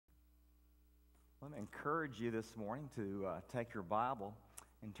want to encourage you this morning to take your Bible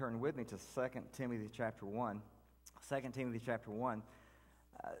and turn with me to 2 Timothy chapter 1. 2 Timothy chapter 1.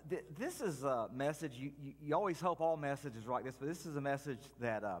 This is a message, you always hope all messages are like this, but this is a message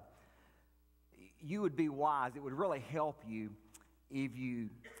that you would be wise. It would really help you if you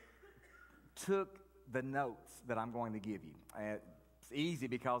took the notes that I'm going to give you. It's easy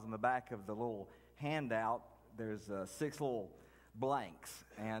because on the back of the little handout, there's 6 little blanks.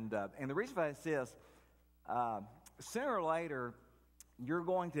 And the reason for that is this, sooner or later, you're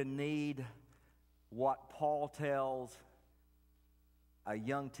going to need what Paul tells a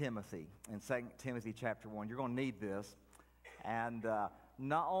young Timothy in 2 Timothy chapter 1. You're going to need this. And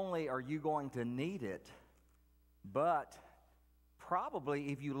not only are you going to need it, but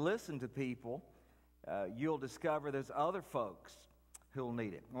probably if you listen to people, you'll discover there's other folks who'll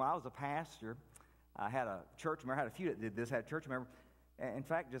need it. When I was a pastor, I had a church member, I had a few that did this, had a church member, in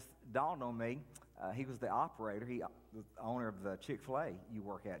fact, just dawned on me, he was the operator, he was the owner of the Chick-fil-A you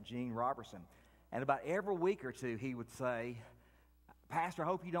work at, Gene Robertson. And about every week or two, he would say, Pastor, I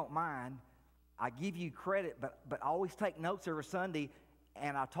hope you don't mind. I give you credit, but I always take notes every Sunday,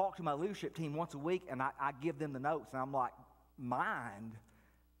 and I talk to my leadership team once a week, and I give them the notes. And I'm like, mind?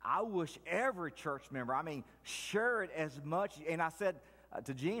 I wish every church member, share it as much. And I said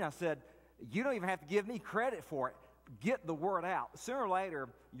to Gene, I said, you don't even have to give me credit for it. Get the word out. Sooner or later,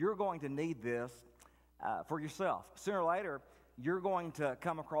 you're going to need this for yourself. Sooner or later, you're going to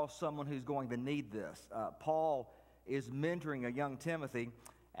come across someone who's going to need this. Paul is mentoring a young Timothy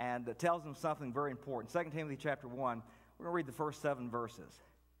and tells him something very important. 2 Timothy chapter 1, we're going to read the first 7 verses.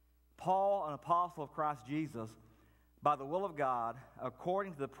 Paul, an apostle of Christ Jesus, by the will of God,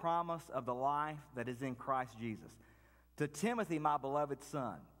 according to the promise of the life that is in Christ Jesus. To Timothy, my beloved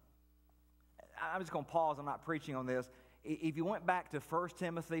son. I'm just going to pause. I'm not preaching on this. If you went back to 1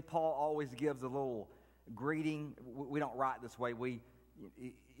 Timothy, Paul always gives a little greeting. We don't write this way.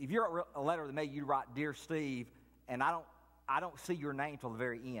 If you wrote a letter to me, you write, Dear Steve, and I don't see your name till the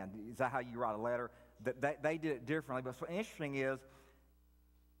very end. Is that how you write a letter? They did it differently. But what's interesting is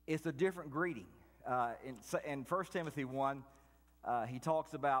it's a different greeting. In 1 Timothy 1, he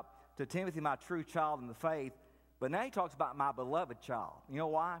talks about, to Timothy, my true child in the faith. But now he talks about my beloved child. You know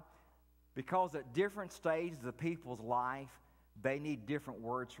why? Because at different stages of people's life, they need different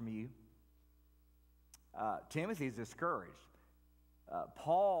words from you. Timothy is discouraged.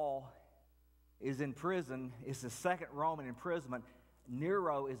 Paul is in prison. It's the second Roman imprisonment.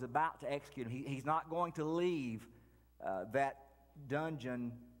 Nero is about to execute him. He's not going to leave that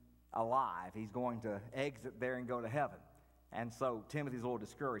dungeon alive. He's going to exit there and go to heaven. And so Timothy's a little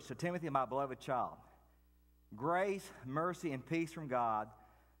discouraged. So Timothy, my beloved child, grace, mercy, and peace from God,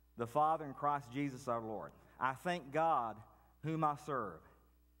 the Father and Christ Jesus our Lord. I thank God whom I serve,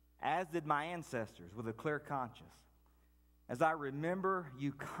 as did my ancestors, with a clear conscience, as I remember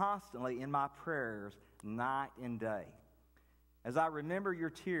you constantly in my prayers night and day. As I remember your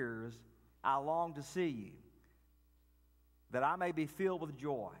tears, I long to see you, that I may be filled with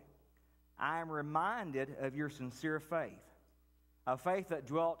joy. I am reminded of your sincere faith, a faith that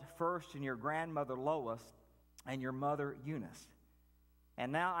dwelt first in your grandmother Lois and your mother Eunice.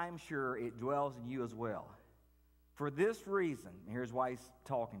 And now I am sure it dwells in you as well. For this reason, here's why he's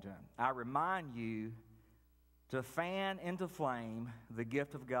talking to him, I remind you to fan into flame the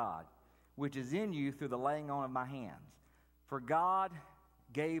gift of God, which is in you through the laying on of my hands. For God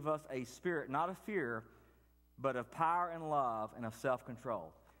gave us a spirit, not of fear, but of power and love and of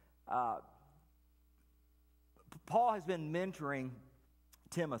self-control. Paul has been mentoring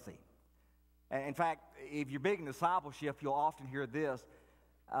Timothy. In fact, if you're big in discipleship, you'll often hear this.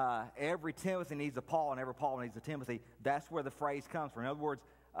 Every Timothy needs a Paul, and every Paul needs a Timothy. That's where the phrase comes from. In other words,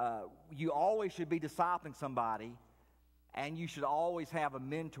 you always should be discipling somebody, and you should always have a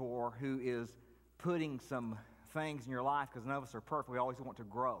mentor who is putting some things in your life, because none of us are perfect. We always want to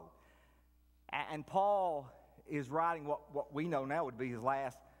grow. And Paul is writing what we know now would be his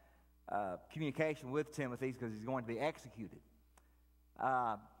last communication with Timothy, because he's going to be executed.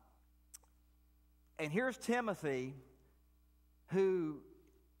 And here's Timothy, who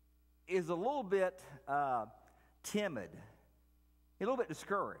is a little bit timid, a little bit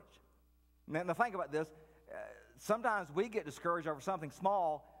discouraged. Now think about this. Sometimes we get discouraged over something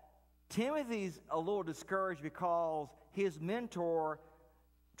small. Timothy's a little discouraged because his mentor,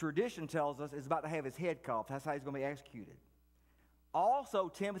 tradition tells us, is about to have his head cut off. That's how he's going to be executed. Also,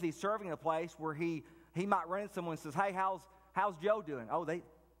 Timothy's serving in a place where he might run into someone and says, hey, how's Joe doing? Oh,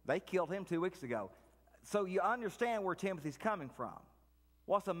 they killed him 2 weeks ago. So you understand where Timothy's coming from.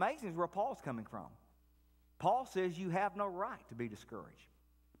 What's amazing is where Paul's coming from. Paul says you have no right to be discouraged.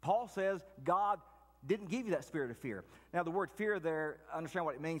 Paul says God didn't give you that spirit of fear. Now, the word fear there, understand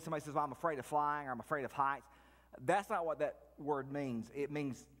what it means. Somebody says, well, I'm afraid of flying, or I'm afraid of heights. That's not what that word means. It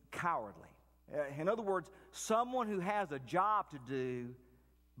means cowardly. In other words, someone who has a job to do,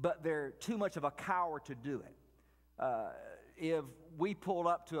 but they're too much of a coward to do it. If we pulled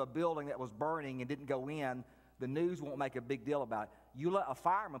up to a building that was burning and didn't go in, the news won't make a big deal about it. You let a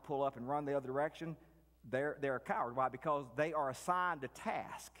fireman pull up and run the other direction, they're a coward. Why? Because they are assigned a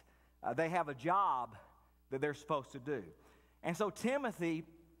task. They have a job that they're supposed to do. And so Timothy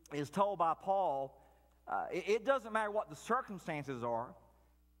is told by Paul, it doesn't matter what the circumstances are.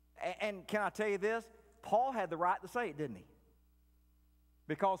 And can I tell you this? Paul had the right to say it, didn't he?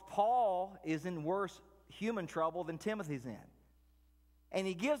 Because Paul is in worse human trouble than Timothy's in. And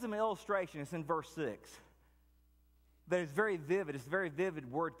he gives them an illustration. It's in verse 6. That is very vivid. It's a very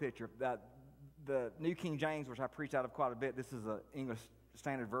vivid word picture. The New King James, which I preach out of quite a bit, this is an English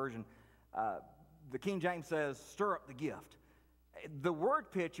Standard Version. The King James says, stir up the gift. The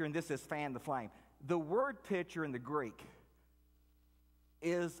word picture, and this is fan the flame. The word picture in the Greek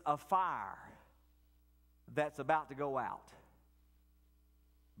is a fire that's about to go out.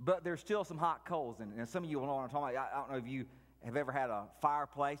 But there's still some hot coals in it. And some of you will know what I'm talking about. I don't know if you have ever had a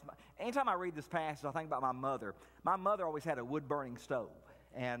fireplace. Anytime I read this passage, I think about my mother. My mother always had a wood-burning stove.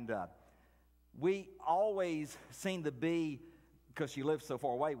 And we always seemed to be, because she lived so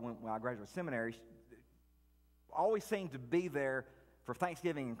far away when I graduated seminary, always seemed to be there for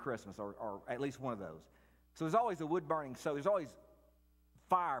Thanksgiving and Christmas, or at least one of those. So there's always a wood-burning stove. There's always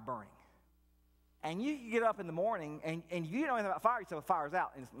fire burning. And you can get up in the morning, and you don't know anything about fire, you say, well, fire's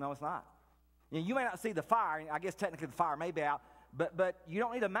out. And no, it's not. You may not see the fire, and I guess technically the fire may be out, but you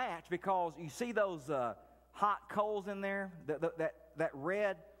don't need a match, because you see those hot coals in there, that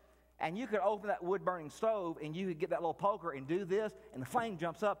red, and you could open that wood-burning stove, and you could get that little poker and do this, and the flame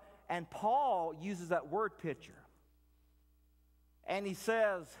jumps up. And Paul uses that word picture. And he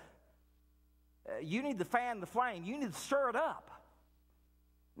says, you need to fan the flame. You need to stir it up.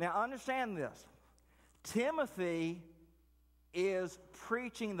 Now, understand this. Timothy is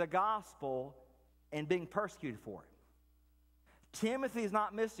preaching the gospel and being persecuted for it. Timothy is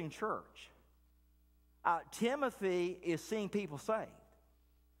not missing church. Timothy is seeing people saved.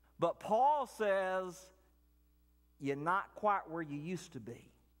 But Paul says, you're not quite where you used to be.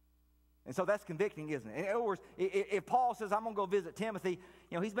 And so that's convicting, isn't it? In other words, if Paul says, I'm going to go visit Timothy,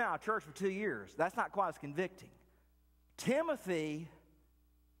 he's been out of church for 2 years. That's not quite as convicting. Timothy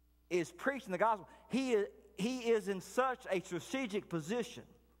is preaching the gospel. He is in such a strategic position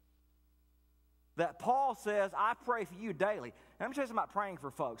that Paul says, I pray for you daily. Now, let me tell you something about praying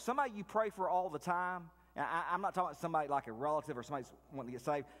for folks. Somebody you pray for all the time. Now, I'm not talking about somebody like a relative or somebody wanting to get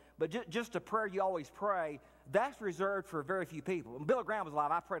saved, but just a prayer you always pray, that's reserved for very few people. When Billy Graham was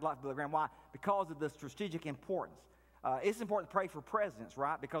alive, I prayed a lot for Billy Graham. Why? Because of the strategic importance. It's important to pray for presidents,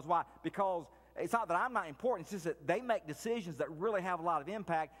 right? Because why? Because it's not that I'm not important. It's just that they make decisions that really have a lot of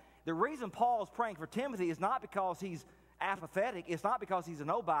impact. The reason Paul is praying for Timothy is not because he's apathetic. It's not because he's a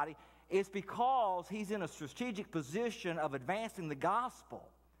nobody. It's because he's in a strategic position of advancing the gospel.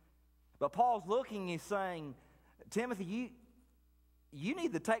 But Paul's looking, he's saying, Timothy, you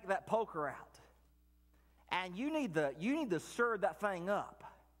need to take that poker out. And you need to stir that thing up.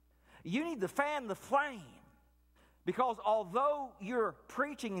 You need to fan the flame. Because although you're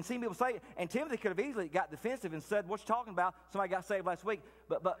preaching and seeing people say it, and Timothy could have easily got defensive and said, what you talking about? Somebody got saved last week.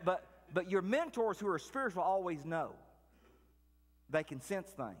 But your mentors who are spiritual always know. They can sense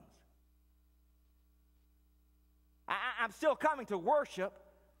things. I'm still coming to worship.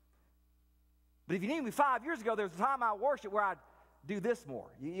 But if you knew me 5 years ago, there was a time I worshiped where I'd do this more.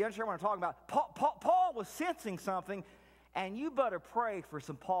 You understand what I'm talking about? Paul was sensing something, and you better pray for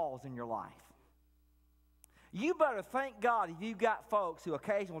some Pauls in your life. You better thank God if you've got folks who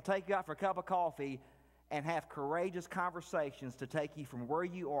occasionally will take you out for a cup of coffee and have courageous conversations to take you from where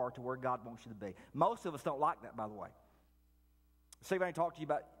you are to where God wants you to be. Most of us don't like that, by the way. See, if I talk to you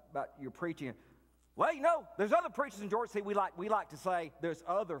about your preaching, well, there's other preachers in Georgia. See, we like to say there's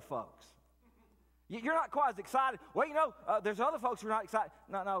other folks. You're not quite as excited. Well, there's other folks who are not excited.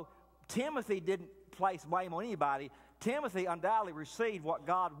 No. Timothy didn't place blame on anybody. Timothy undoubtedly received what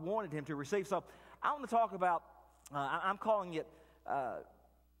God wanted him to receive. So I want to talk about, I'm calling it,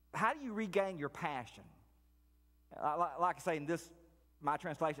 how do you regain your passion? Like I say in my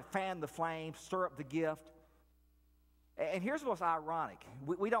translation, fan the flame, stir up the gift. And here's what's ironic.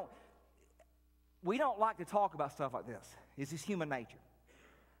 We don't like to talk about stuff like this. It's just human nature.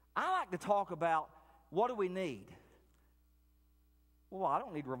 I like to talk about, what do we need? Well, I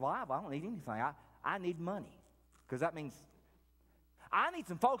don't need revival. I don't need anything. I need money. Because that means I need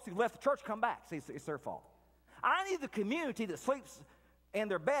some folks who left the church come back. See, it's their fault. I need the community that sleeps in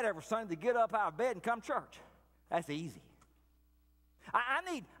their bed every Sunday to get up out of bed and come to church. That's easy.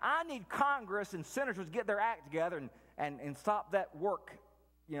 I need Congress and senators to get their act together and stop that work,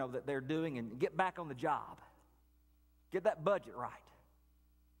 that they're doing and get back on the job. Get that budget right.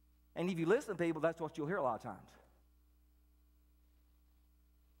 And if you listen to people, that's what you'll hear a lot of times.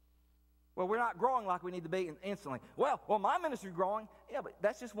 Well, we're not growing like we need to be instantly. Well, my ministry's growing. Yeah, but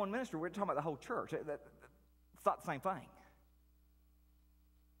that's just one ministry. We're talking about the whole church. It's not the same thing.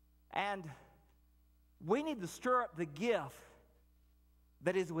 And we need to stir up the gift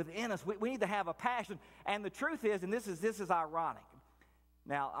that is within us. We need to have a passion. And the truth is, and this is ironic.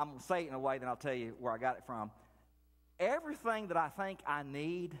 Now, I'm going to say it in a way, then I'll tell you where I got it from. Everything that I think I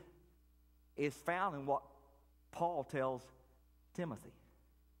need is found in what Paul tells Timothy.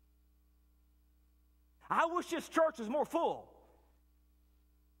 I wish this church was more full.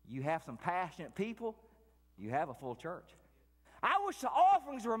 You have some passionate people, you have a full church. I wish the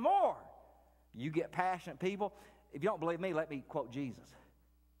offerings were more. You get passionate people. If you don't believe me, let me quote Jesus.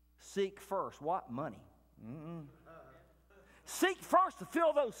 Seek first what? Money. Mm-mm. Seek first to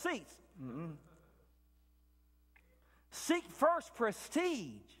fill those seats. Mm-mm. Seek first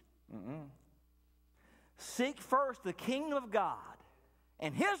prestige. Mm-mm. Seek first the kingdom of God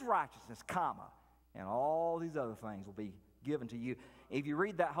and His righteousness, and all these other things will be given to you. If you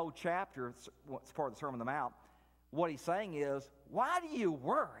read that whole chapter, it's part of the Sermon on the Mount, what he's saying is, why do you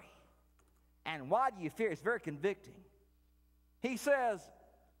worry? And why do you fear? It's very convicting. He says,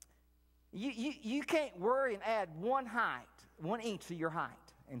 you can't worry and add 1 inch to your height,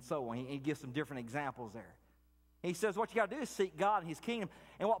 and so on. He gives some different examples there. He says what you got to do is seek God and His kingdom.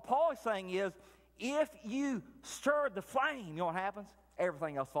 And what Paul is saying is, if you stir the flame, you know what happens?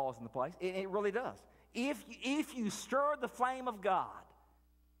 Everything else falls into place. It really does. If you stir the flame of God,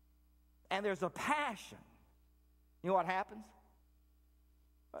 and there's a passion, you know what happens?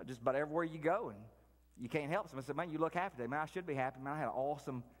 Just about everywhere you go, and you can't help somebody say, man, you look happy today. Man, I should be happy. Man, I had an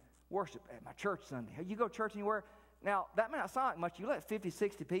awesome worship at my church Sunday. You go to church anywhere? Now, that may not sound like much. You let 50,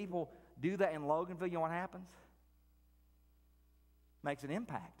 60 people do that in Loganville, you know what happens? Makes an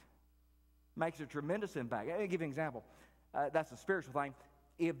impact. Makes a tremendous impact. Let me give you an example. That's a spiritual thing.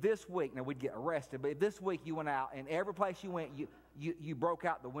 If this week, now we'd get arrested, but if this week you went out and every place you went, you broke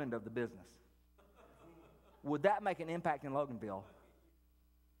out the window of the business, would that make an impact in Loganville?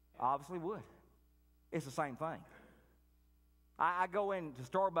 Obviously would. It's the same thing. I go into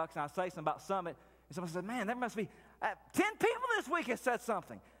Starbucks and I say something about Summit, and somebody says, man, there must be 10 people this week have said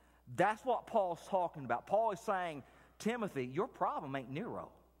something. That's what Paul's talking about. Paul is saying, Timothy, your problem ain't Nero,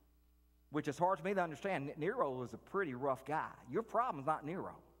 which is hard for me to understand. Nero was a pretty rough guy. Your problem is not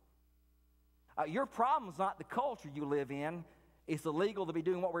Nero. Your problem is not the culture you live in. It's illegal to be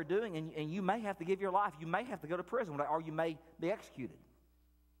doing what we're doing, and you may have to give your life. You may have to go to prison, or you may be executed.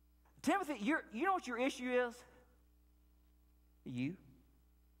 Timothy, you know what your issue is? You.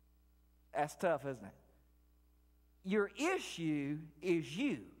 That's tough, isn't it? Your issue is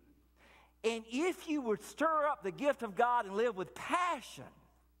you. And if you would stir up the gift of God and live with passion,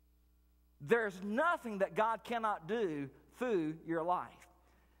 there's nothing that God cannot do through your life.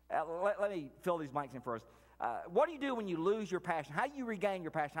 Let me fill these blanks in first. What do you do when you lose your passion? How do you regain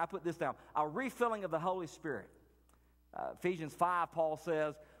your passion? I put this down. A refilling of the Holy Spirit. Ephesians 5, Paul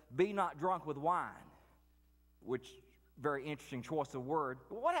says, be not drunk with wine, which, very interesting choice of word.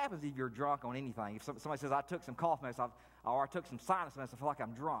 But what happens if you're drunk on anything? If somebody says, I took some cough medicine, or I took some sinus medicine, I feel like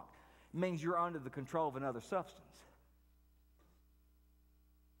I'm drunk. It means you're under the control of another substance.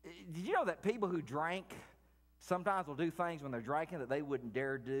 Did you know that people who drink sometimes will do things when they're drinking that they wouldn't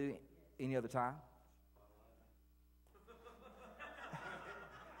dare do any other time?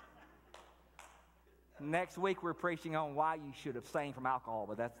 Next week we're preaching on why you should abstain from alcohol,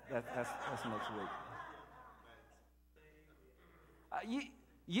 but that's next week.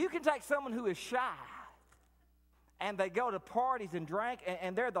 You can take someone who is shy, and they go to parties and drink,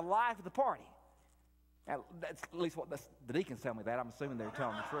 and they're the life of the party. Now, that's at least what the deacons tell me that. I'm assuming they're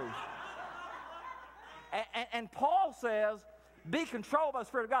telling the truth. And Paul says, be controlled by the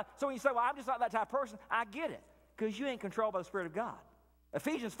Spirit of God. So when you say, well, I'm just not that type of person, I get it, because you ain't controlled by the Spirit of God.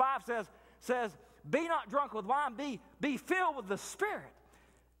 Ephesians 5 says, be not drunk with wine, be filled with the Spirit.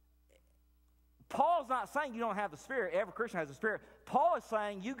 Paul's not saying you don't have the Spirit. Every Christian has the Spirit. Paul is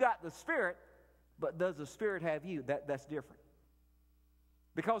saying you got the Spirit, but does the Spirit have you? That's different.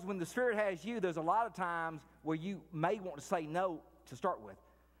 Because when the Spirit has you, there's a lot of times where you may want to say no to start with.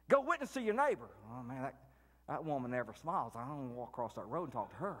 Go witness to your neighbor. Oh, man, that woman never smiles. I don't want to walk across that road and talk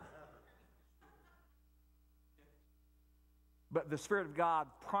to her. but the Spirit of God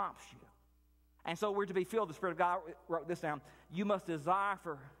prompts you. And so we're to be filled with the Spirit of God. I wrote this down. You must desire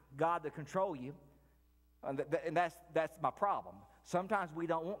for God to control you. And that's my problem. Sometimes we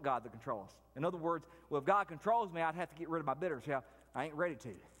don't want God to control us. In other words, well, if God controls me, I'd have to get rid of my bitterness. Yeah, I ain't ready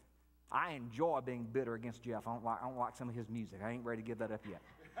to. I enjoy being bitter against Jeff. I don't like some of his music. I ain't ready to give that up yet.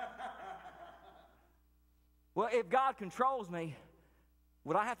 Well, if God controls me,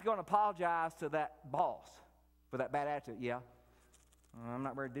 would I have to go and apologize to that boss for that bad attitude? Yeah. I'm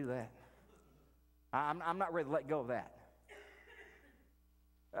not ready to do that. I'm not ready to let go of that.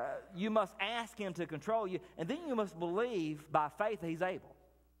 You must ask him to control you, and then you must believe by faith that he's able.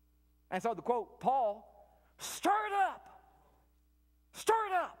 And so the quote, Paul, stir it up. Stir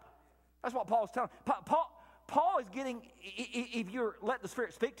it up. That's what Paul's telling. Paul is getting, if you're let the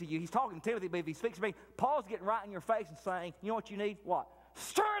Spirit speak to you, he's talking to Timothy, but if he speaks to me, Paul's getting right in your face and saying, you know what you need? What?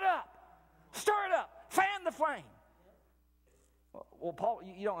 Stir it up. Stir it up. Fan the flame. Well, Paul,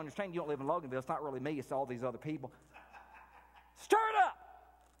 you don't understand. You don't live in Loganville. It's not really me. It's all these other people. Stir it up.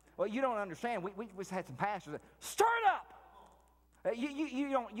 Well, you don't understand. We just had some pastors that, stir it up.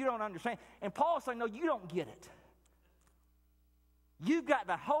 You don't understand. And Paul's saying, no, you don't get it. You've got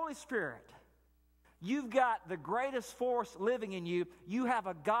the Holy Spirit. You've got the greatest force living in you. You have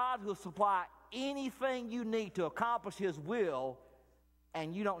a God who will supply anything you need to accomplish his will,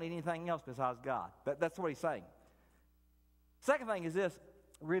 and you don't need anything else besides God. That's what he's saying. Second thing is this.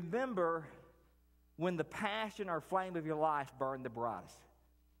 Remember when the passion or flame of your life burned the brightest.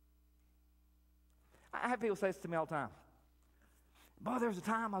 I have people say this to me all the time. Boy, there was a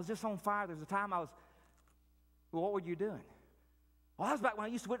time I was just on fire. There was a time I was, well, what were you doing? Well, that was back when I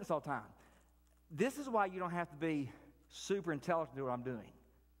used to witness all the time. This is why you don't have to be super intelligent to do what I'm doing.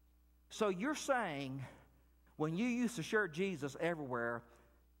 So you're saying when you used to share Jesus everywhere,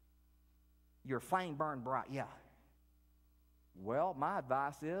 your flame burned bright. Yeah. Well, my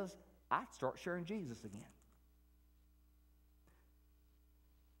advice is I'd start sharing Jesus again.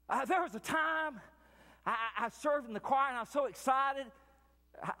 There was a time I served in the choir and I was so excited.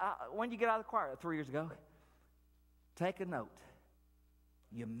 When did you get out of the choir? 3 years ago. Take a note.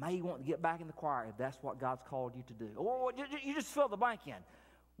 You may want to get back in the choir if that's what God's called you to do. Or you just fill the blank in.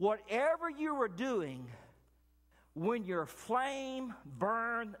 Whatever you were doing when your flame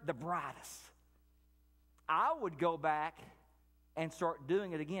burned the brightest, I would go back and start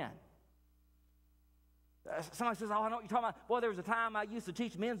doing it again. Somebody says, oh, I know what you're talking about. Well, there was a time I used to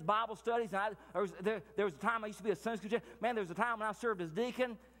teach men's Bible studies. And there was a time I used to be a Sunday school teacher. Man, there was a time when I served as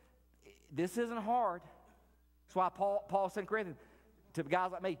deacon. This isn't hard. That's why Paul said in Corinthians, to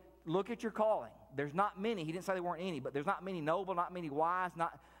guys like me, look at your calling. There's not many. He didn't say there weren't any, but there's not many noble, not many wise,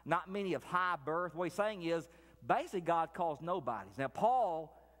 not many of high birth. What he's saying is, basically, God calls nobodies. Now,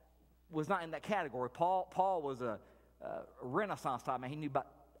 Paul was not in that category. Paul was a Renaissance type man. He knew about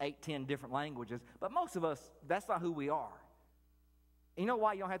 8-10 different languages. But most of us, that's not who we are. You know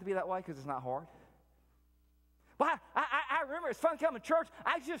why you don't have to be that way? Because it's not hard. Well, I remember it's fun coming to church.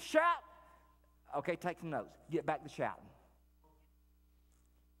 I just shout. Okay, take some notes. Get back to shouting.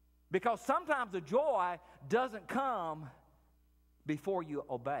 Because sometimes the joy doesn't come before you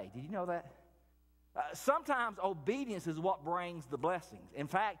obey. Did you know that? Sometimes obedience is what brings the blessings. In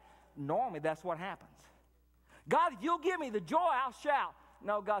fact, normally that's what happens. God, if you'll give me the joy, I'll shout.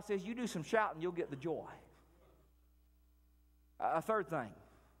 No, God says, you do some shouting, you'll get the joy. A third thing,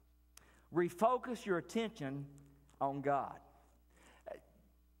 refocus your attention on God.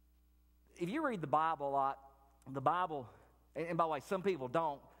 If you read the Bible a lot, the Bible, and by the way, some people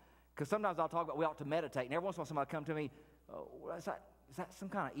don't, because sometimes I'll talk about we ought to meditate, and every once in a while somebody come to me, is that some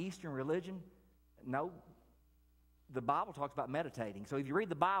kind of Eastern religion? No. The Bible talks about meditating. So if you read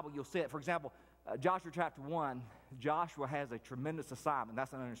the Bible, you'll see it. For example, Joshua chapter 1, Joshua has a tremendous assignment.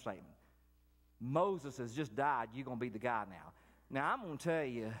 That's an understatement. Moses has just died. You're going to be the guy now. Now, I'm going to tell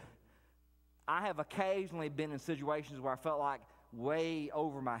you, I have occasionally been in situations where I felt like way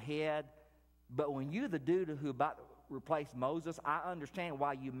over my head. But when you're the dude who about to replace Moses, I understand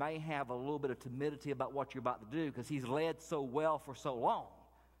why you may have a little bit of timidity about what you're about to do, because he's led so well for so long.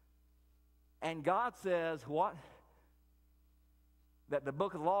 And God says, what? That the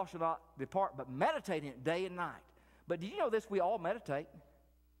book of the law shall not depart, but meditate in it day and night. But did you know this? We all meditate.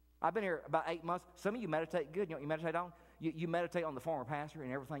 I've been here about 8 months. Some of you meditate good. You know what you meditate on? You meditate on the former pastor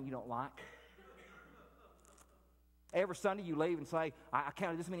and everything you don't like. Every Sunday you leave and say, I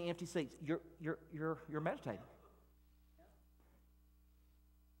counted this many empty seats. You're meditating.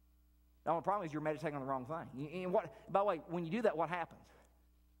 The only problem is you're meditating on the wrong thing. And by the way, when you do that, what happens?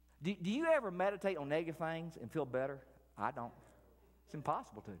 Do you ever meditate on negative things and feel better? I don't. It's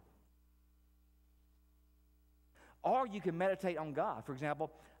impossible to. Or you can meditate on God. For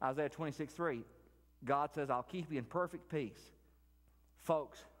example, Isaiah 26:3, God says, I'll keep you in perfect peace,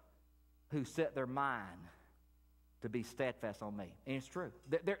 folks who set their mind to be steadfast on me. And it's true.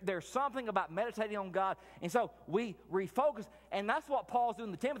 There's something about meditating on God. And so we refocus. And that's what Paul's doing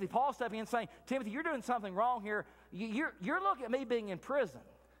to Timothy. Paul's stepping in saying, Timothy, you're doing something wrong here. You're looking at me being in prison.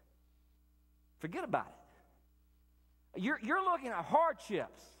 Forget about it. You're looking at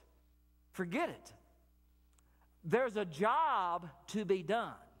hardships. Forget it. There's a job to be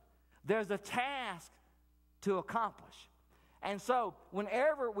done. There's a task to accomplish. And so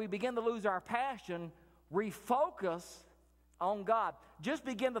whenever we begin to lose our passion, refocus on God. Just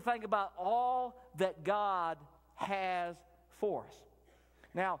begin to think about all that God has for us.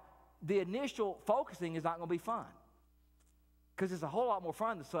 Now, the initial focusing is not going to be fun. Because it's a whole lot more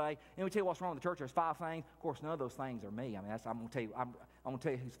fun to say, and let me tell you what's wrong with the church. There's 5 things. Of course, none of those things are me. I'm going to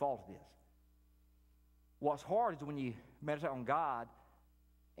tell you whose fault it is. What's hard is when you meditate on God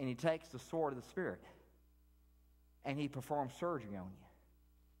and He takes the sword of the Spirit and He performs surgery on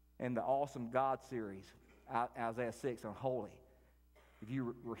you. In the awesome God series, Isaiah 6 on holy. If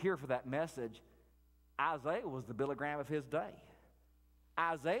you were here for that message, Isaiah was the Billy Graham of his day.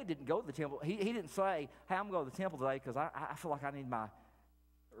 Isaiah didn't go to the temple. He didn't say, hey, I'm going to the temple today because I feel like I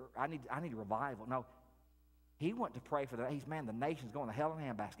need a revival. No, he went to pray for the nation's going to hell in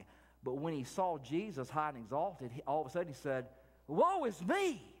a handbasket. But when he saw Jesus high and exalted, all of a sudden he said, woe is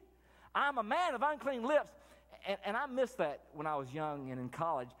me. I'm a man of unclean lips. And I missed that when I was young and in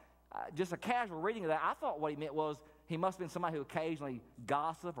college. Just a casual reading of that, I thought what he meant was he must have been somebody who occasionally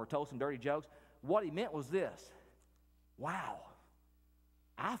gossiped or told some dirty jokes. What he meant was this. Wow.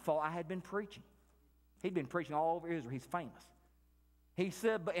 I thought I had been preaching. He'd been preaching all over Israel. He's famous. He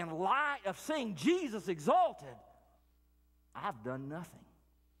said, but in light of seeing Jesus exalted, I've done nothing.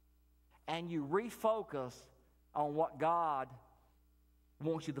 And you refocus on what God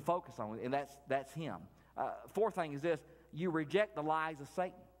wants you to focus on, and that's Him. Fourth thing is this. You reject the lies of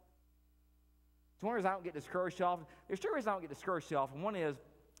Satan. So one reason I don't get discouraged so often. There's 2 reasons I don't get discouraged so often. One is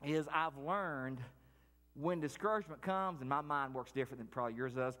I've learned when discouragement comes, and my mind works different than probably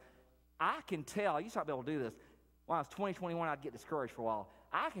yours does, I can tell. I used to not be able to do this. When I was 20, 21, I'd get discouraged for a while.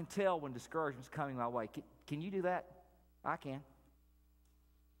 I can tell when discouragement's coming my way. Can you do that? I can.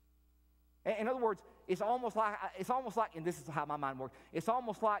 In other words, it's almost like, and this is how my mind works, it's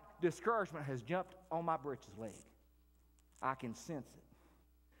almost like discouragement has jumped on my britches leg. I can sense it.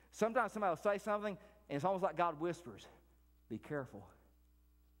 Sometimes somebody will say something, and it's almost like God whispers, be careful,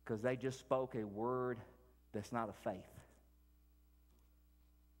 because they just spoke a word that's not of faith.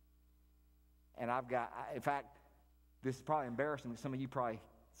 And in fact, this is probably embarrassing, some of you probably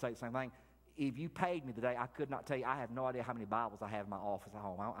say the same thing. If you paid me today, I could not tell you. I have no idea how many Bibles I have in my office at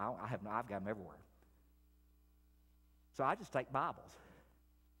home. I've got them everywhere. So I just take Bibles,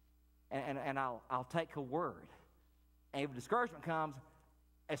 and I'll take a word. And if discouragement comes,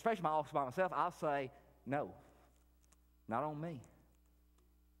 especially my office by myself, I'll say, no, not on me.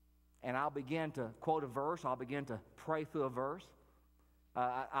 And I'll begin to quote a verse. I'll begin to pray through a verse.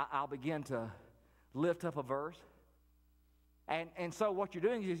 I'll begin to lift up a verse. And so what you're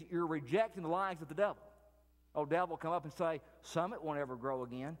doing is you're rejecting the lies of the devil. Oh, devil will come up and say, Summit won't ever grow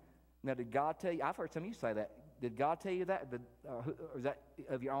again. Now, did God tell you? I've heard some of you say that. Did God tell you that? Or is that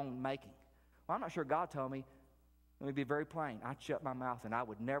of your own making? Well, I'm not sure God told me. Let me be very plain. I'd shut my mouth and I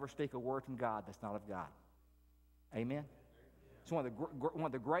would never speak a word from God that's not of God. Amen? It's one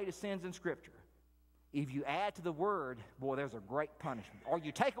of the greatest sins in Scripture. If you add to the Word, boy, there's a great punishment. Or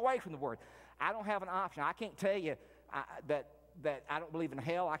you take away from the Word. I don't have an option. I can't tell you that I don't believe in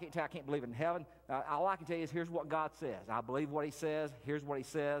hell. I can't tell you I can't believe in heaven. All I can tell you is here's what God says. I believe what He says. Here's what He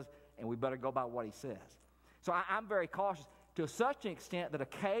says. And we better go by what He says. So I'm very cautious to such an extent that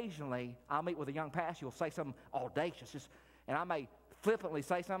occasionally I'll meet with a young pastor who will say something audacious. And I may flippantly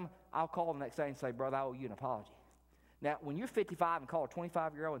say something. I'll call the next day and say, brother, I owe you an apology. Now, when you're 55 and call a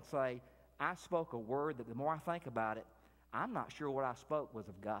 25-year-old and say, I spoke a word that the more I think about it, I'm not sure what I spoke was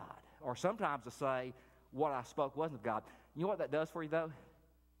of God. Or sometimes to say what I spoke wasn't of God. You know what that does for you, though?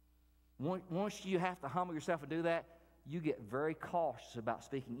 Once you have to humble yourself and do that, you get very cautious about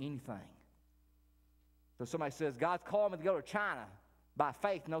speaking anything. So somebody says, God's calling me to go to China by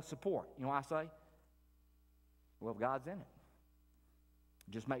faith, no support. You know what I say? Well, God's in it.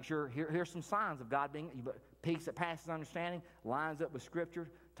 Just make sure, here's some signs of God being, peace that passes understanding, lines up with Scripture.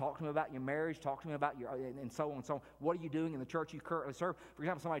 Talk to me about your marriage. Talk to me about your, and so on and so on. What are you doing in the church you currently serve? For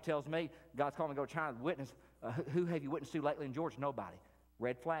example, somebody tells me, God's calling me to go to China to witness. Who have you witnessed to lately in Georgia? Nobody.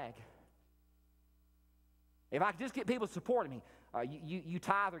 Red flag. If I could just get people supporting me, you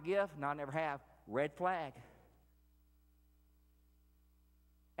tithe or give? No, I never have. Red flag.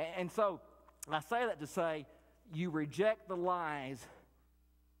 And so I say that to say you reject the lies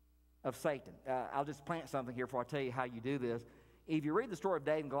of Satan. I'll just plant something here before I tell you how you do this. If you read the story of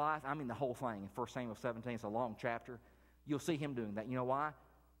David and Goliath, I mean the whole thing in 1 Samuel 17, it's a long chapter, you'll see him doing that. You know why?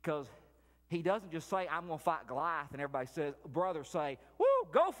 Because he doesn't just say, I'm going to fight Goliath, and everybody says, brothers say, woo,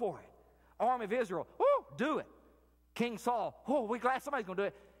 go for it. Army of Israel, woo, do it. King Saul, woo, we're glad somebody's going to do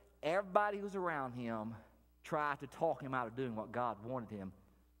it. Everybody who's around him tried to talk him out of doing what God wanted him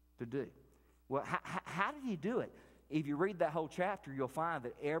to do. Well, how did he do it? If you read that whole chapter, you'll find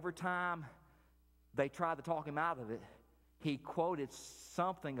that every time they tried to talk him out of it, he quoted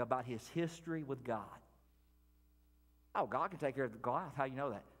something about his history with God. Oh, God can take care of the Goliath. How do you know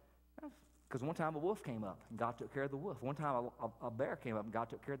that? Because one time a wolf came up, and God took care of the wolf. One time a bear came up, and God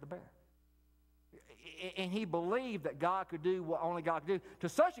took care of the bear. And he believed that God could do what only God could do, to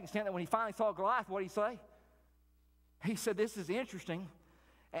such an extent that when he finally saw Goliath, what did he say? He said, this is interesting.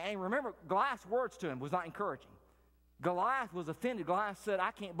 And remember, Goliath's words to him was not encouraging. Goliath was offended. Goliath said,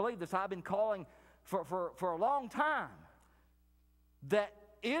 I can't believe this. I've been calling for a long time that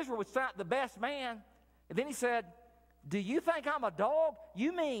Israel would send out the best man. And then he said, do you think I'm a dog?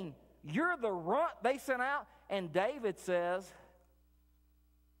 You mean you're the runt they sent out? And David says,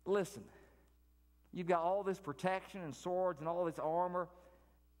 listen, you've got all this protection and swords and all this armor.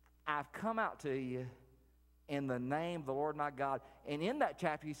 I've come out to you in the name of the Lord my God. And in that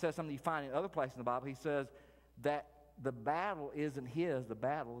chapter, he says something you find in other places in the Bible. He says that the battle isn't his, the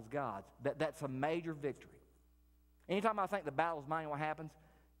battle is God's. That's a major victory. Anytime I think the battle's mine, what happens?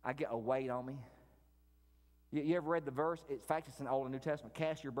 I get a weight on me. You ever read the verse? In fact, it's in the Old and New Testament.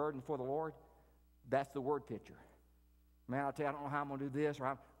 Cast your burden before the Lord. That's the word picture. Man, I'll tell you, I don't know how I'm going to do this.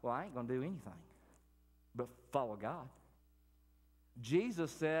 Well, I ain't going to do anything but follow God.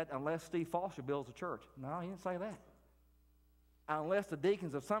 Jesus said, unless Steve Foster builds a church. No, he didn't say that. Unless the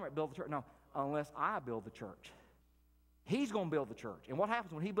deacons of Summit build the church. No, unless I build the church. He's going to build the church. And what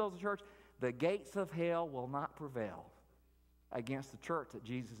happens when he builds the church? The gates of hell will not prevail against the church that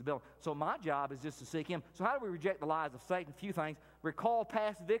Jesus is building. So my job is just to seek him. So how do we reject the lies of Satan? A few things. Recall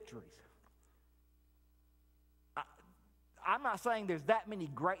past victories. I'm not saying there's that many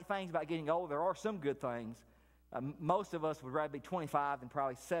great things about getting old. There are some good things. Most of us would rather be 25 than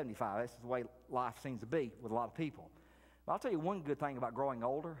probably 75. That's the way life seems to be with a lot of people. But I'll tell you one good thing about growing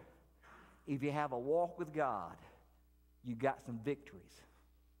older. If you have a walk with God, you got some victories.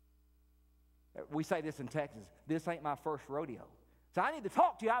 We say this in Texas, this ain't my first rodeo. So I need to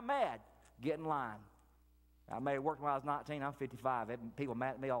talk to you, I'm mad. Get in line. I may have worked when I was 19, I'm 55. People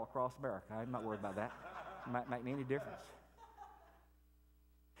mad at me all across America. I'm not worried about that. It might make me any difference.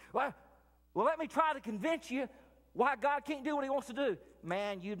 Well, let me try to convince you why God can't do what he wants to do.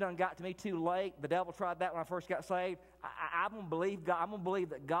 Man, you done got to me too late. The devil tried that when I first got saved. I'm going to believe God. I'm going to believe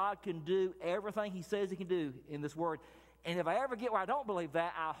that God can do everything he says he can do in this word. And if I ever get where I don't believe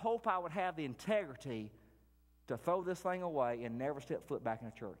that, I hope I would have the integrity to throw this thing away and never step foot back in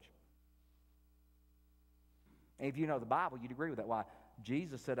a church. And if you know the Bible, you'd agree with that. Why?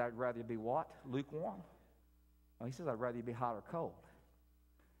 Jesus said, I'd rather be what? Lukewarm? Well, he says, I'd rather you be hot or cold.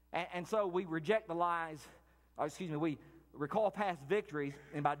 And so we reject the lies, we recall past victories,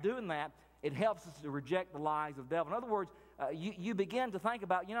 and by doing that, it helps us to reject the lies of the devil. In other words, you begin to think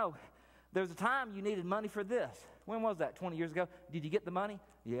about, there's a time you needed money for this. When was that? 20 years ago? Did you get the money?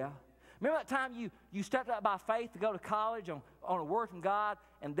 Yeah. Remember that time you stepped out by faith to go to college on a word from God,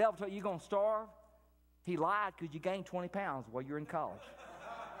 and the devil told you you're going to starve? He lied because you gained 20 pounds while you were in college.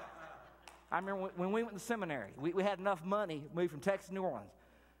 I remember when we went to seminary, we had enough money to move from Texas to New Orleans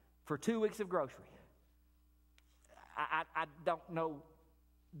for 2 weeks of grocery. I don't know.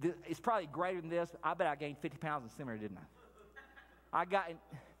 It's probably greater than this. I bet I gained 50 pounds in seminary, didn't I?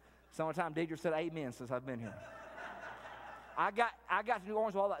 Summertime, Deidre said amen since I've been here. I got to New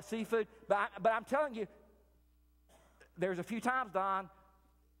Orleans with all that seafood, but I'm telling you, there's a few times, Don,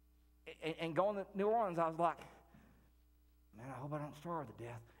 and going to New Orleans, I was like, man, I hope I don't starve to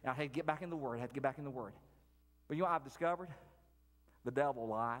death. And I had to get back in the Word. But you know what I've discovered? The devil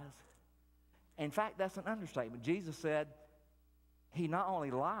lies. In fact, that's an understatement. Jesus said he not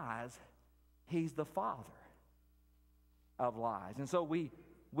only lies, he's the father of lies. And so we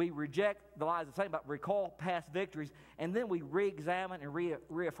reject the lies of Satan, but recall past victories, and then we re-examine and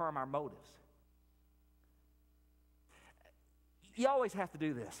reaffirm our motives. You always have to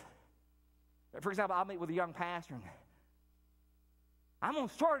do this. For example, I'll meet with a young pastor, and I'm going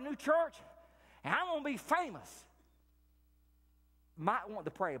to start a new church, and I'm going to be famous. Might want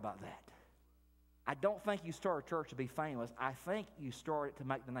to pray about that. I don't think you start a church to be famous. I think you start it to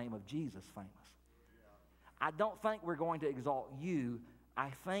make the name of Jesus famous. I don't think we're going to exalt you. I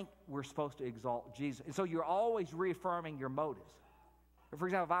think we're supposed to exalt Jesus. And so you're always reaffirming your motives. For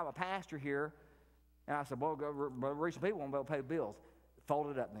example, if I'm a pastor here, and I said, well, reach people won't be able to pay bills. Fold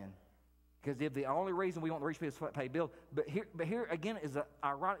it up then. Because if the only reason we want the rich people is to pay bills, but here again is the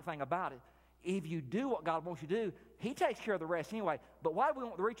ironic thing about it. If you do what God wants you to do, He takes care of the rest anyway. But why do we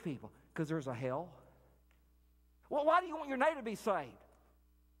want the rich people? Because there's a hell. Well, why do you want your neighbor to be saved?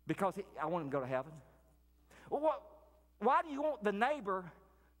 Because I want him to go to heaven. Well, why do you want the neighbor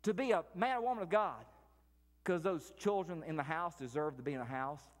to be a man or woman of God? Because those children in the house deserve to be in a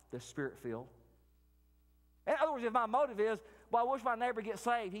house that's Spirit-filled. In other words, if my motive is, well, I wish my neighbor gets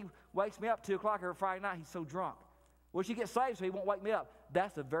saved. He wakes me up 2 o'clock every Friday night. He's so drunk. Wish he gets saved so he won't wake me up.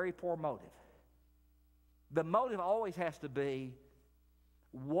 That's a very poor motive. The motive always has to be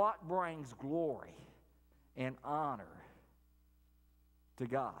what brings glory and honor to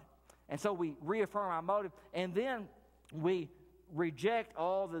God. And so we reaffirm our motive, and then we reject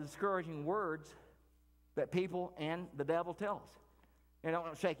all the discouraging words that people and the devil tell us. And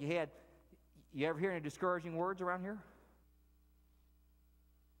don't shake your head. You ever hear any discouraging words around here?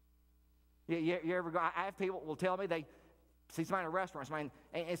 You ever go? I have people will tell me they see somebody in a restaurant. And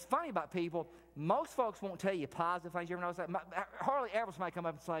it's funny about people. Most folks won't tell you positive things. You ever notice that? Hardly ever somebody come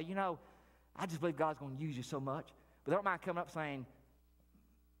up and say, you know, I just believe God's going to use you so much. But they don't mind coming up saying,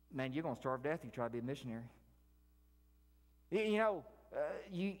 man, you're going to starve to death if you try to be a missionary. You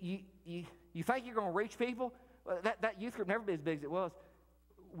think you're going to reach people? That youth group never be as big as it was.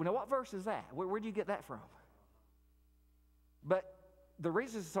 Now, what verse is that? Where do you get that from? But the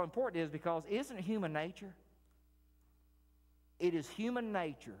reason it's so important is because isn't it human nature? It is human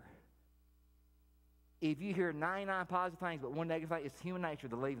nature. If you hear 99 positive things but one negative thing, it's human nature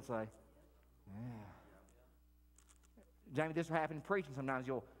to leave and say, yeah. Jamie, this will happen in preaching sometimes.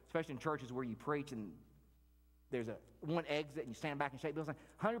 Especially in churches where you preach and there's one exit and you stand back and shake bills.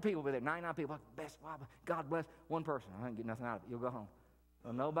 100 people will be there, 99 people. Best, wow, God bless one person. I didn't get nothing out of it. You'll go home.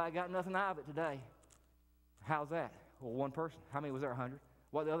 Well, nobody got nothing out of it today. How's that? Well, one person. How many was there? 100?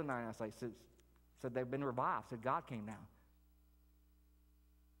 Well, the other 99 said they've been revived, said God came down.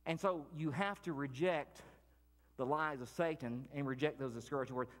 And so you have to reject the lies of Satan and reject those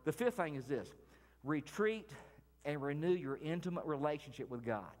discouraging words. The fifth thing is this: retreat and renew your intimate relationship with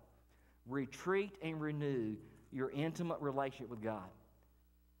God. Retreat and renew your intimate relationship with God.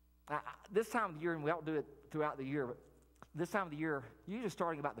 This time of the year, and we don't do it throughout the year, but this time of the year, usually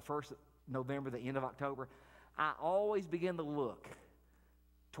starting about the 1st of November, the end of October, I always begin to look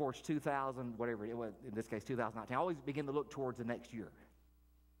towards 2000, whatever it was, in this case 2019. I always begin to look towards the next year.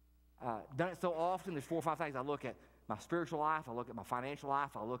 Done it so often, there's 4 or 5 things. I look at my spiritual life, I look at my financial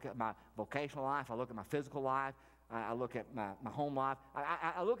life, I look at my vocational life, I look at my physical life, I look at my home life.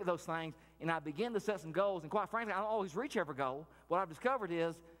 I look at those things, and I begin to set some goals. And quite frankly, I don't always reach every goal. What I've discovered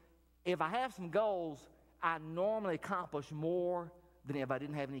is if I have some goals, I normally accomplish more than if I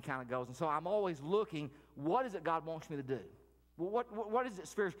didn't have any kind of goals. And so I'm always looking, what is it God wants me to do? What is it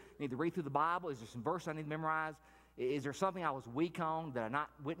spiritual? I need to read through the Bible. Is there some verse I need to memorize? Is there something I was weak on that I not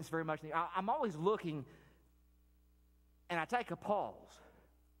witnessed very much? I'm always looking, and I take a pause.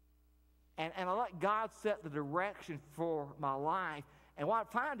 And I let God set the direction for my life. And what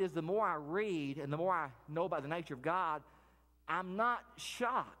I find is the more I read and the more I know about the nature of God, I'm not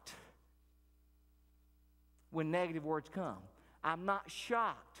shocked when negative words come. I'm not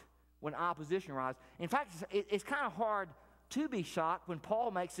shocked when opposition arises. In fact, it's kind of hard to be shocked when Paul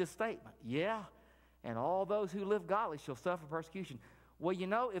makes this statement. Yeah, and all those who live godly shall suffer persecution. Well, you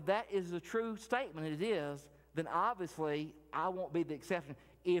know, if that is a true statement, it is, then obviously I won't be the exception.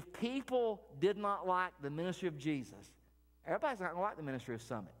 If people did not like the ministry of Jesus, everybody's not going to like the ministry of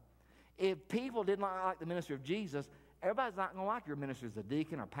Summit. If people did not like the ministry of Jesus, everybody's not going to like your ministry as a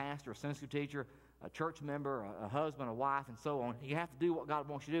deacon or pastor or Sunday school teacher, a church member, a husband, a wife, and so on. You have to do what God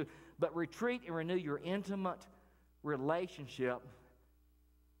wants you to do. But retreat and renew your intimate relationship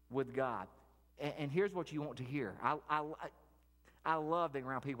with God. And here's what you want to hear. I love being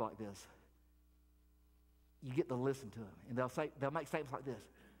around people like this. You get to listen to them, and they'll make statements like this: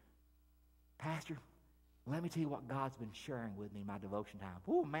 Pastor, let me tell you what God's been sharing with me in my devotion time.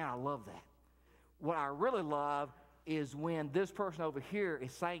 Oh, man, I love that. What I really love is when this person over here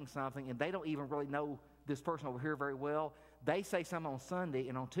is saying something, and they don't even really know this person over here very well. They say something on Sunday,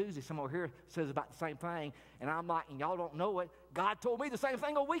 and on Tuesday, someone over here says about the same thing, and I'm like, and y'all don't know it. God told me the same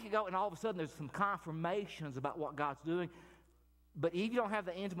thing a week ago, and all of a sudden there's some confirmations about what God's doing. But if you don't have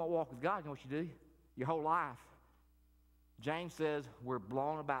the intimate walk with God, you know what you do? Your whole life. James says we're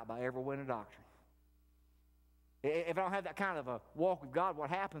blown about by every wind of doctrine. If I don't have that kind of a walk with God, what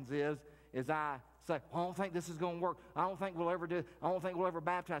happens is I say, I don't think this is going to work. I don't think we'll ever do it. I don't think we'll ever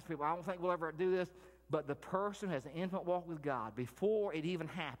baptize people. I don't think we'll ever do this. But the person who has an intimate walk with God, before it even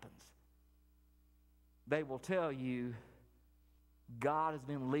happens, they will tell you, God has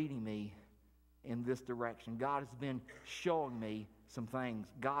been leading me in this direction. God has been showing me some things.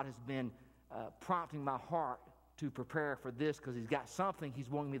 God has been prompting my heart to prepare for this because He's got something He's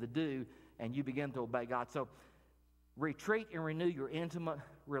wanting me to do, and you begin to obey God. So retreat and renew your intimate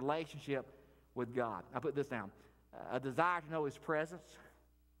relationship with God. I put this down. A desire to know His presence.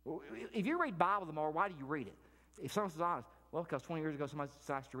 If you read the Bible tomorrow, why do you read it? If someone says honest, well, because 20 years ago somebody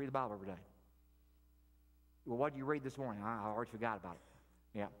decided to read the Bible every day. Well, what did you read this morning? I already forgot about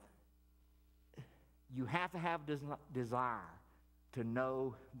it. Yeah. You have to have desire to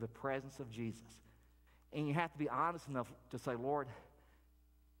know the presence of Jesus. And you have to be honest enough to say, Lord,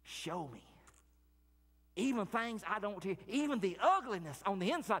 show me. Even things I don't see, even the ugliness on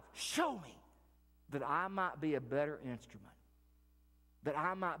the inside, show me that I might be a better instrument, that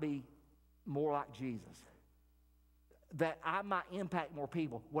I might be more like Jesus, that I might impact more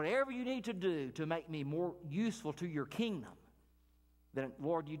people. Whatever you need to do to make me more useful to your kingdom, then,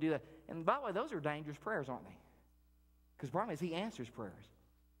 Lord, you do that. And by the way, those are dangerous prayers, aren't they? Because the problem is He answers prayers.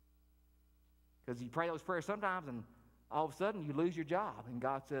 Because you pray those prayers sometimes and all of a sudden you lose your job. And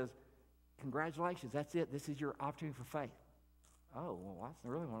God says, congratulations, that's it. This is your opportunity for faith. Oh, well, that's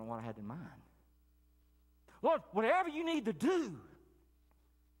really what I had in mind. Lord, whatever you need to do,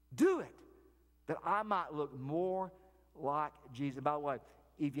 do it, that I might look more like Jesus. By the way,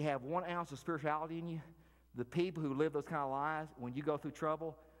 if you have 1 ounce of spirituality in you, the people who live those kind of lives, when you go through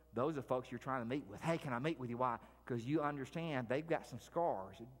trouble, those are folks you're trying to meet with. Hey, can I meet with you? Why? Because you understand they've got some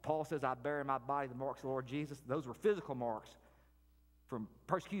scars. Paul says, I bear in my body the marks of the Lord Jesus. Those were physical marks from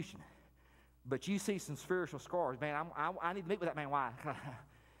persecution. But you see some spiritual scars. Man, I need to meet with that man. Why?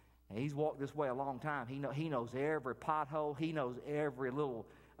 He's walked this way a long time. He knows every pothole. He knows every little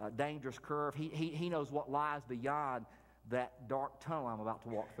dangerous curve. He knows what lies beyond that dark tunnel I'm about to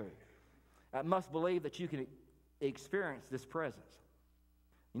walk through. I must believe that you can experience this presence.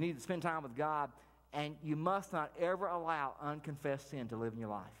 You need to spend time with God, and you must not ever allow unconfessed sin to live in your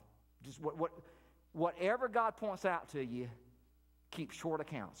life. Just whatever God points out to you, keep short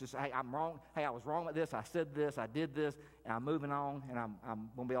accounts. Just, hey, I'm wrong. Hey, I was wrong at this. I said this. I did this. And I'm moving on, and I'm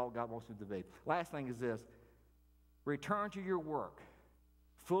going to be all God wants me to be. Last thing is this. Return to your work,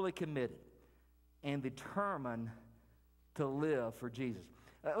 fully committed, and determined to live for Jesus.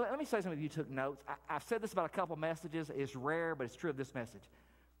 Let me say something if you took notes. I've said this about a couple messages. It's rare, but it's true of this message.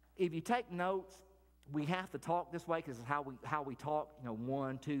 If you take notes, we have to talk this way because it's how we talk,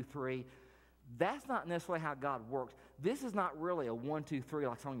 1, 2, 3. That's not necessarily how God works. This is not really a 1, 2, 3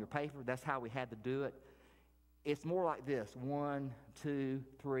 like it's on your paper. That's how we had to do it. It's more like this, 1, 2,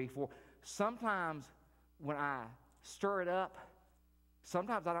 3, 4. Sometimes when I stir it up,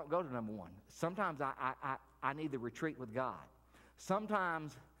 sometimes I don't go to number 1. Sometimes I need to retreat with God.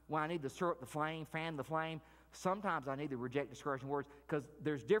 Sometimes when I need to stir up the flame, fan the flame, sometimes I need to reject discouraging words because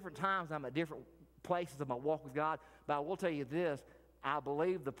there's different times I'm at different places in my walk with God. But I will tell you this, I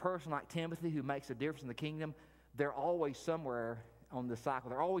believe the person like Timothy who makes a difference in the kingdom, they're always somewhere on this cycle.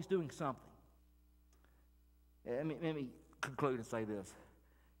 They're always doing something. Let me conclude and say this.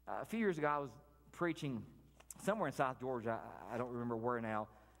 A few years ago, I was preaching somewhere in South Georgia. I don't remember where now.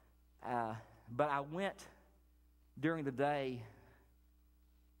 But I went during the day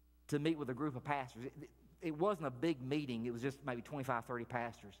to meet with a group of pastors. It wasn't a big meeting. It was just maybe 25, 30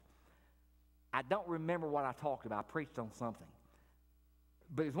 pastors. I don't remember what I talked about. I preached on something.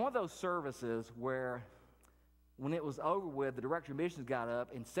 But it was one of those services where when it was over with, the director of missions got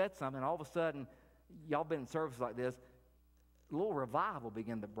up and said something, and all of a sudden, y'all been in services like this, a little revival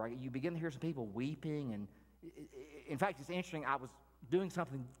began to break. You begin to hear some people weeping. And in fact, it's interesting. I was doing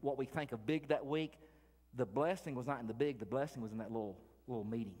something, what we think of big that week. The blessing was not in the big. The blessing was in that little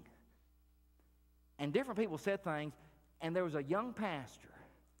meeting. And different people said things, and there was a young pastor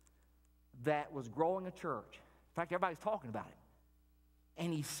that was growing a church. In fact, everybody's talking about it.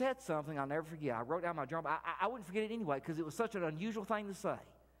 And he said something I'll never forget. I wrote down my journal. I wouldn't forget it anyway because it was such an unusual thing to say.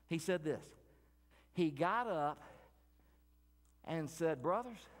 He said this. He got up and said,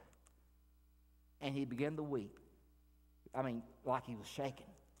 brothers, and he began to weep. I mean, like he was shaking.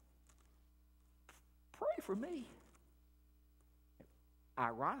 Pray for me.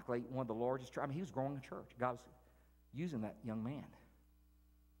 Ironically, one of the largest churches, he was growing a church. God was using that young man.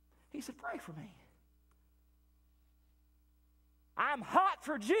 He said, pray for me. I'm hot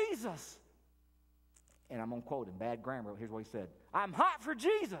for Jesus. And I'm going to quote him, bad grammar. Here's what he said. I'm hot for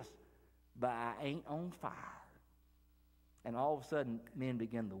Jesus, but I ain't on fire. And all of a sudden, men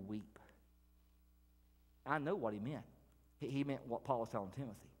began to weep. I know what he meant. He meant what Paul was telling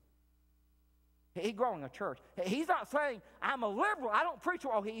Timothy. He's growing a church. He's not saying, I'm a liberal, I don't preach.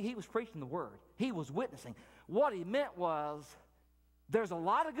 Oh, he was preaching the word. He was witnessing. What he meant was, there's a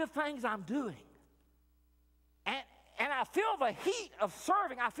lot of good things I'm doing. And I feel the heat of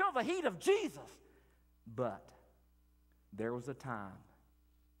serving. I feel the heat of Jesus. But there was a time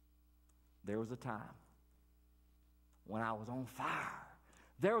when I was on fire.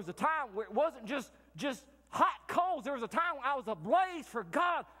 There was a time where it wasn't just hot coals. There was a time when I was ablaze for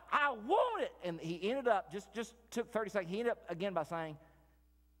God. I want it. And he ended up, just took 30 seconds, he ended up again by saying,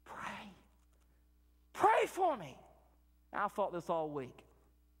 pray. Pray for me. And I thought this all week.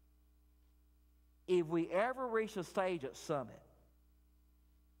 If we ever reach a stage at Summit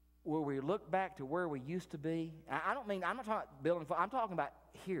where we look back to where we used to be, I'm not talking about building, I'm talking about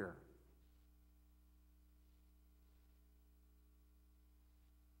here.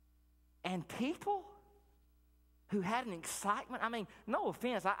 And people who had an excitement, no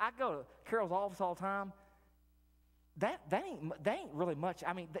offense, I go to Carol's office all the time. That ain't really much.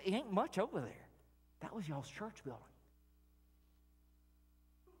 It ain't much over there. That was y'all's church building.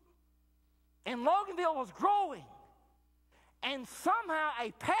 And Loganville was growing. And somehow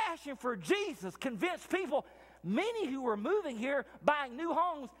a passion for Jesus convinced people, many who were moving here, buying new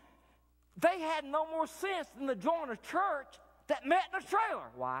homes, they had no more sense than to join a church that met in a trailer.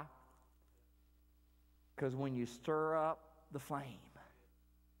 Why? Because when you stir up the flame,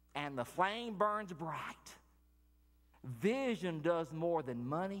 and the flame burns bright, vision does more than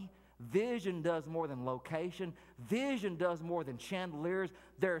money. Vision does more than location. Vision does more than chandeliers.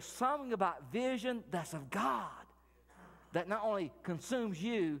 There's something about vision that's of God that not only consumes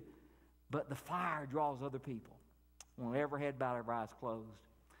you, but the fire draws other people. When every head bowed, every eyes closed.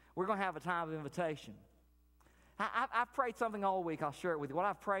 We're going to have a time of invitation. I've prayed something all week. I'll share it with you. What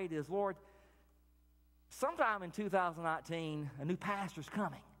I've prayed is, Lord, sometime in 2019, a new pastor's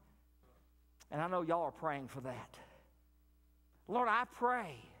coming. And I know y'all are praying for that. Lord, I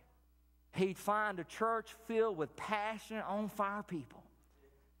pray he'd find a church filled with passionate, on-fire people.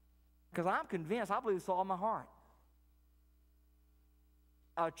 Because I'm convinced, I believe this with all my heart.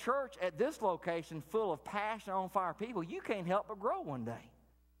 A church at this location full of passionate, on-fire people, you can't help but grow one day.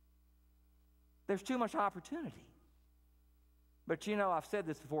 There's too much opportunity. But I've said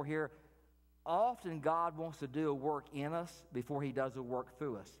this before here, often God wants to do a work in us before he does a work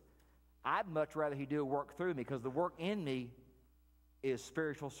through us. I'd much rather he do a work through me, because the work in me is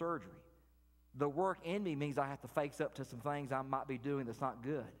spiritual surgery. The work in me means I have to face up to some things I might be doing that's not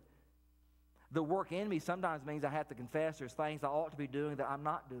good. The work in me sometimes means I have to confess there's things I ought to be doing that I'm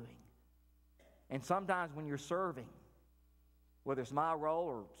not doing. And sometimes when you're serving, whether it's my role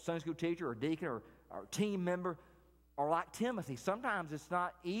or Sunday school teacher or deacon or team member, or like Timothy, sometimes it's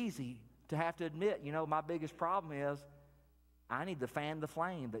not easy to have to admit, my biggest problem is I need to fan the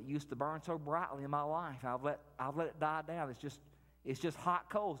flame that used to burn so brightly in my life. I've let it die down. It's just hot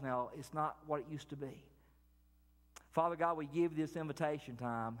coals now. It's not what it used to be. Father God, we give you this invitation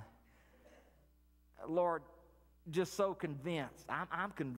time. Lord, just so convinced. I'm convinced